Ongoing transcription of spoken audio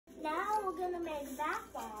we're gonna make bath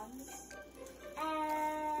bombs.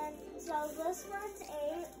 And so this one's 8,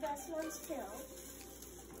 this one's 2.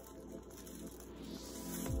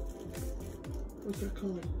 What's that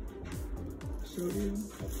called? Sodium?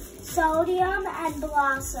 Sodium and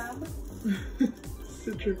blossom.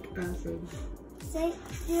 Citric acid.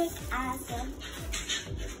 Citric acid.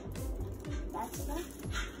 That's enough.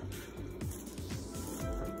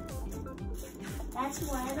 That's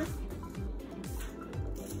 1.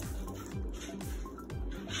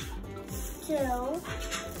 2.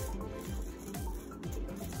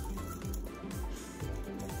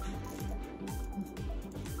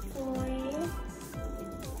 3.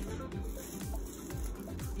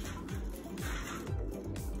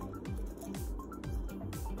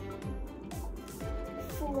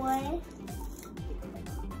 4.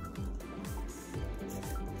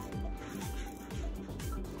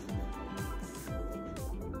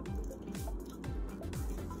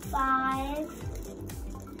 5.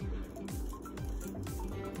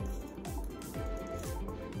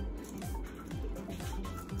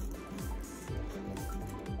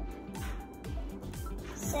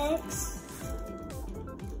 6.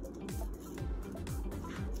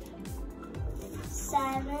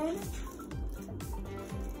 7.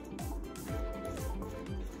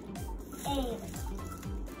 8.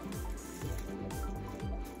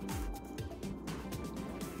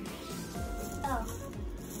 Oh.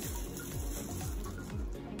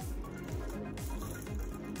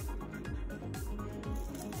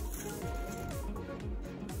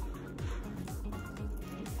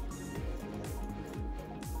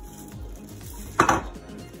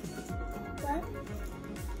 What?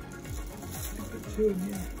 Put 2 in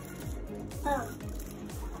here. Oh.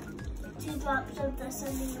 2 drops of this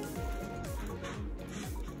in here.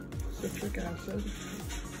 Citric acid.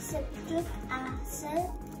 Citric acid.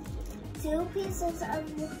 2 pieces of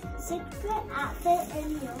citric acid in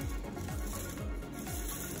here.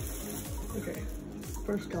 Okay,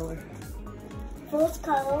 first color. First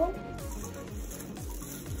color.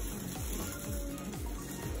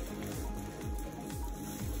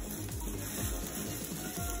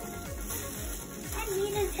 I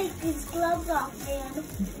need to take these gloves off, man.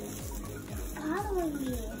 Following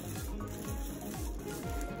me.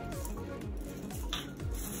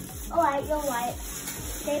 Alright, you're right.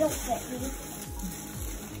 They don't fit me.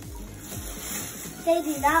 They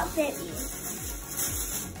do not fit me.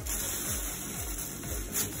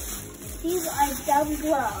 These are dumb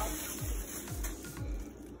gloves.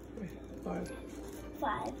 5.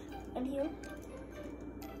 5. And here?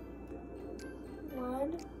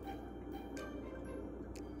 1.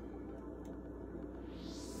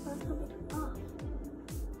 Not coming off.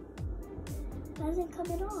 Why is it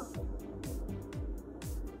coming off?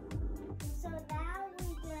 So now we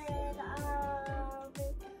did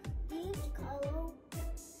each color,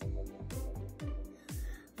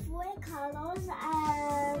 4 colors,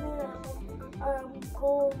 and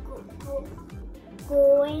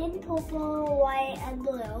green, purple, white, and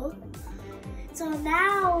blue. So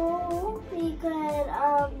now we can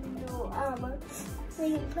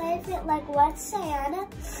place it like wet sand,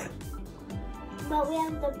 but we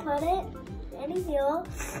have to put it in here.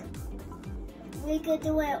 We could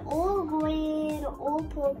do it all green, all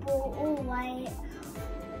purple, all white,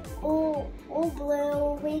 all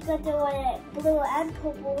blue. We could do it blue and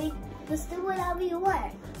purple. Just do whatever you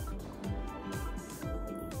want.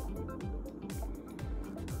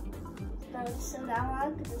 So now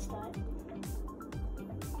I'm gonna start.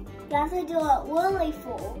 You have to do it really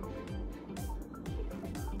full.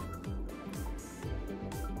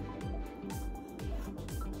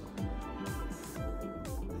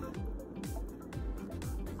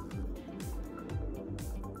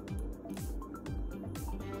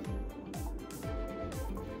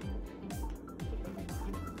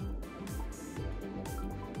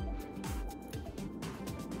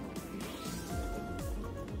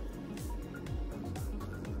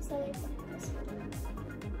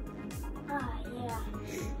 Ah, yeah.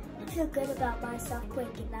 I feel good about myself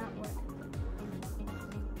breaking that one.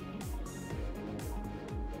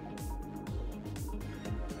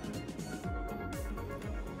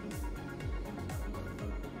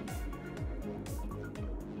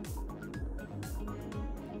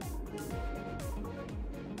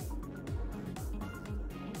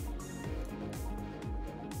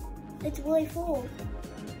 It's really full.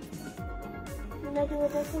 I'm gonna do a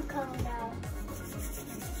different color now.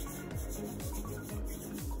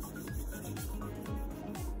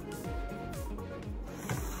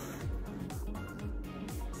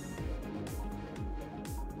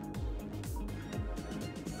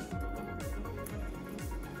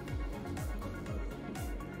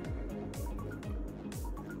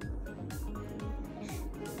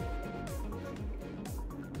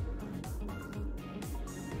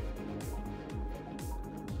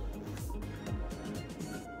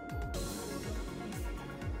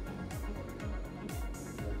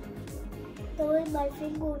 fill in my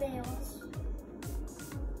fingernails.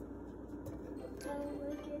 I don't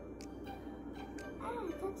like it. Ah,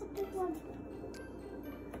 that's a big one.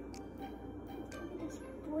 Just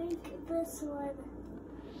break this one.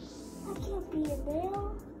 That can't be a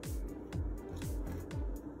nail.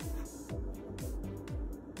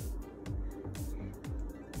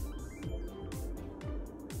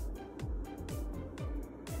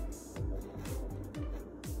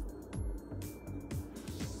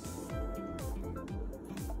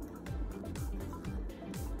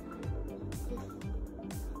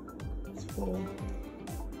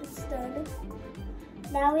 It's done.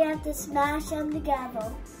 Now we have to smash them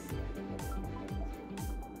together.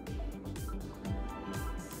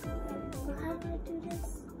 How do I do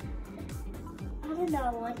this? I don't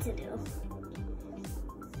know what to do.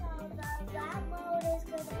 So that mode is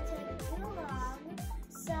going to take too long.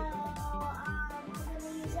 So I'm going to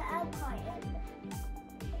use an egg carton.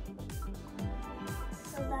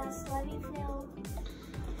 So that's, let me fill.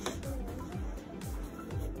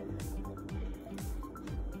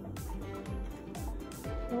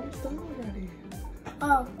 Oh, it's done already.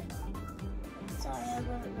 Oh. Sorry, I don't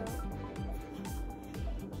know.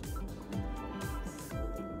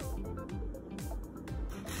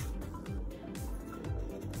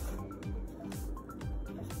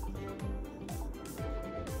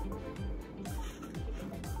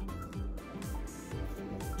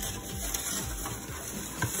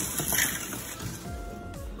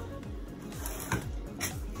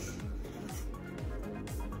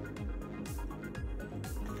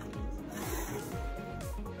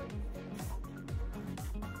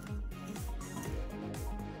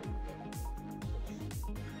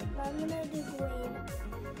 I'm gonna do green.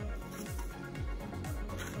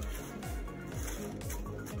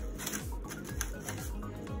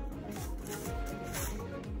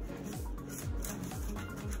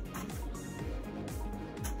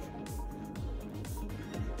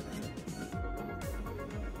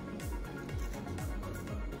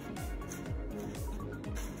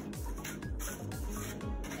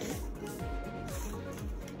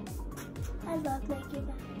 I love making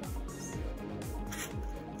that.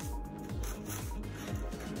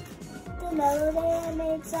 Another day I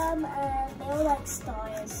made some and they were like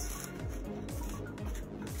stars.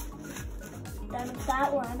 Done with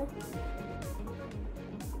that one.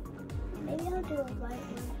 Maybe I'll do a white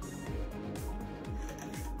one.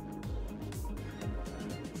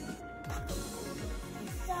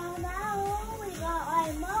 So now we got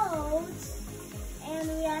our molds and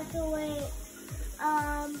we have to wait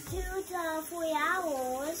 2 to 3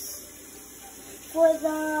 hours for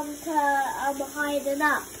them to harden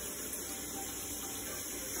up.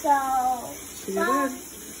 So, see you then.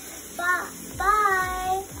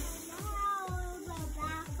 Bye. Now the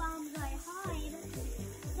bath bombs are hard.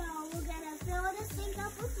 So we're gonna fill this thing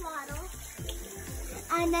up with water.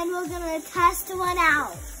 And then we're gonna test one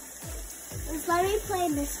out. Just let me play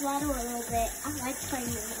this water a little bit. I like playing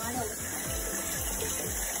with water.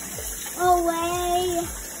 Away.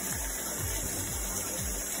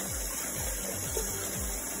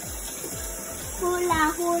 Hula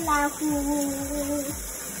hula hoo.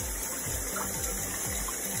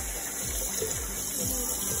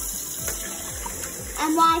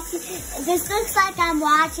 I'm watching, this looks like I'm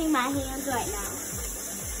washing my hands right now.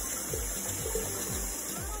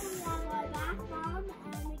 We have our bath bomb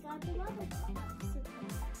and we got the rubber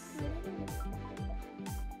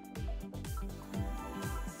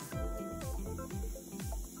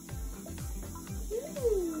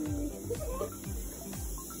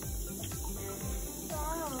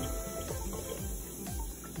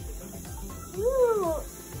Ooh.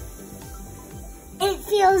 It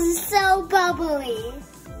feels so bubbly.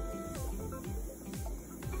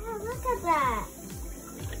 Oh, look at that.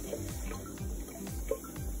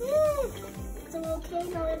 It's a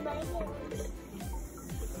volcano in my hands.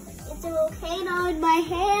 It's a volcano in my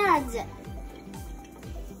hands.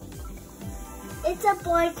 It's a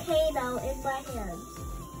volcano in my hands.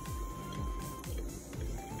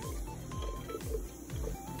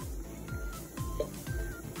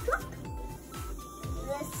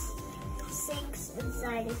 This sinks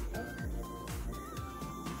inside his book.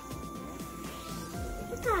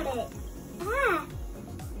 Look at it. Ah!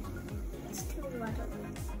 It's too little.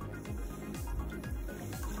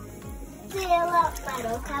 Fill up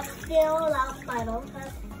bottle cup, fill up bottle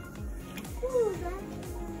cup. Ooh, that's...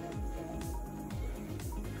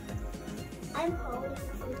 I'm holding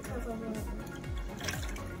food cup of water.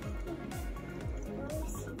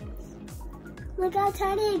 Look how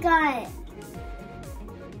tiny it got.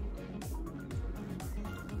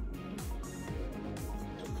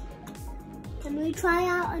 Can we try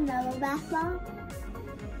out another bath bomb?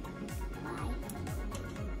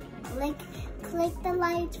 Bye. Click the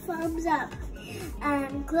like, thumbs up,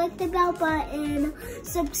 and click the bell button.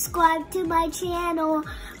 Subscribe to my channel.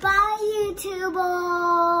 Bye,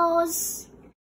 YouTubers.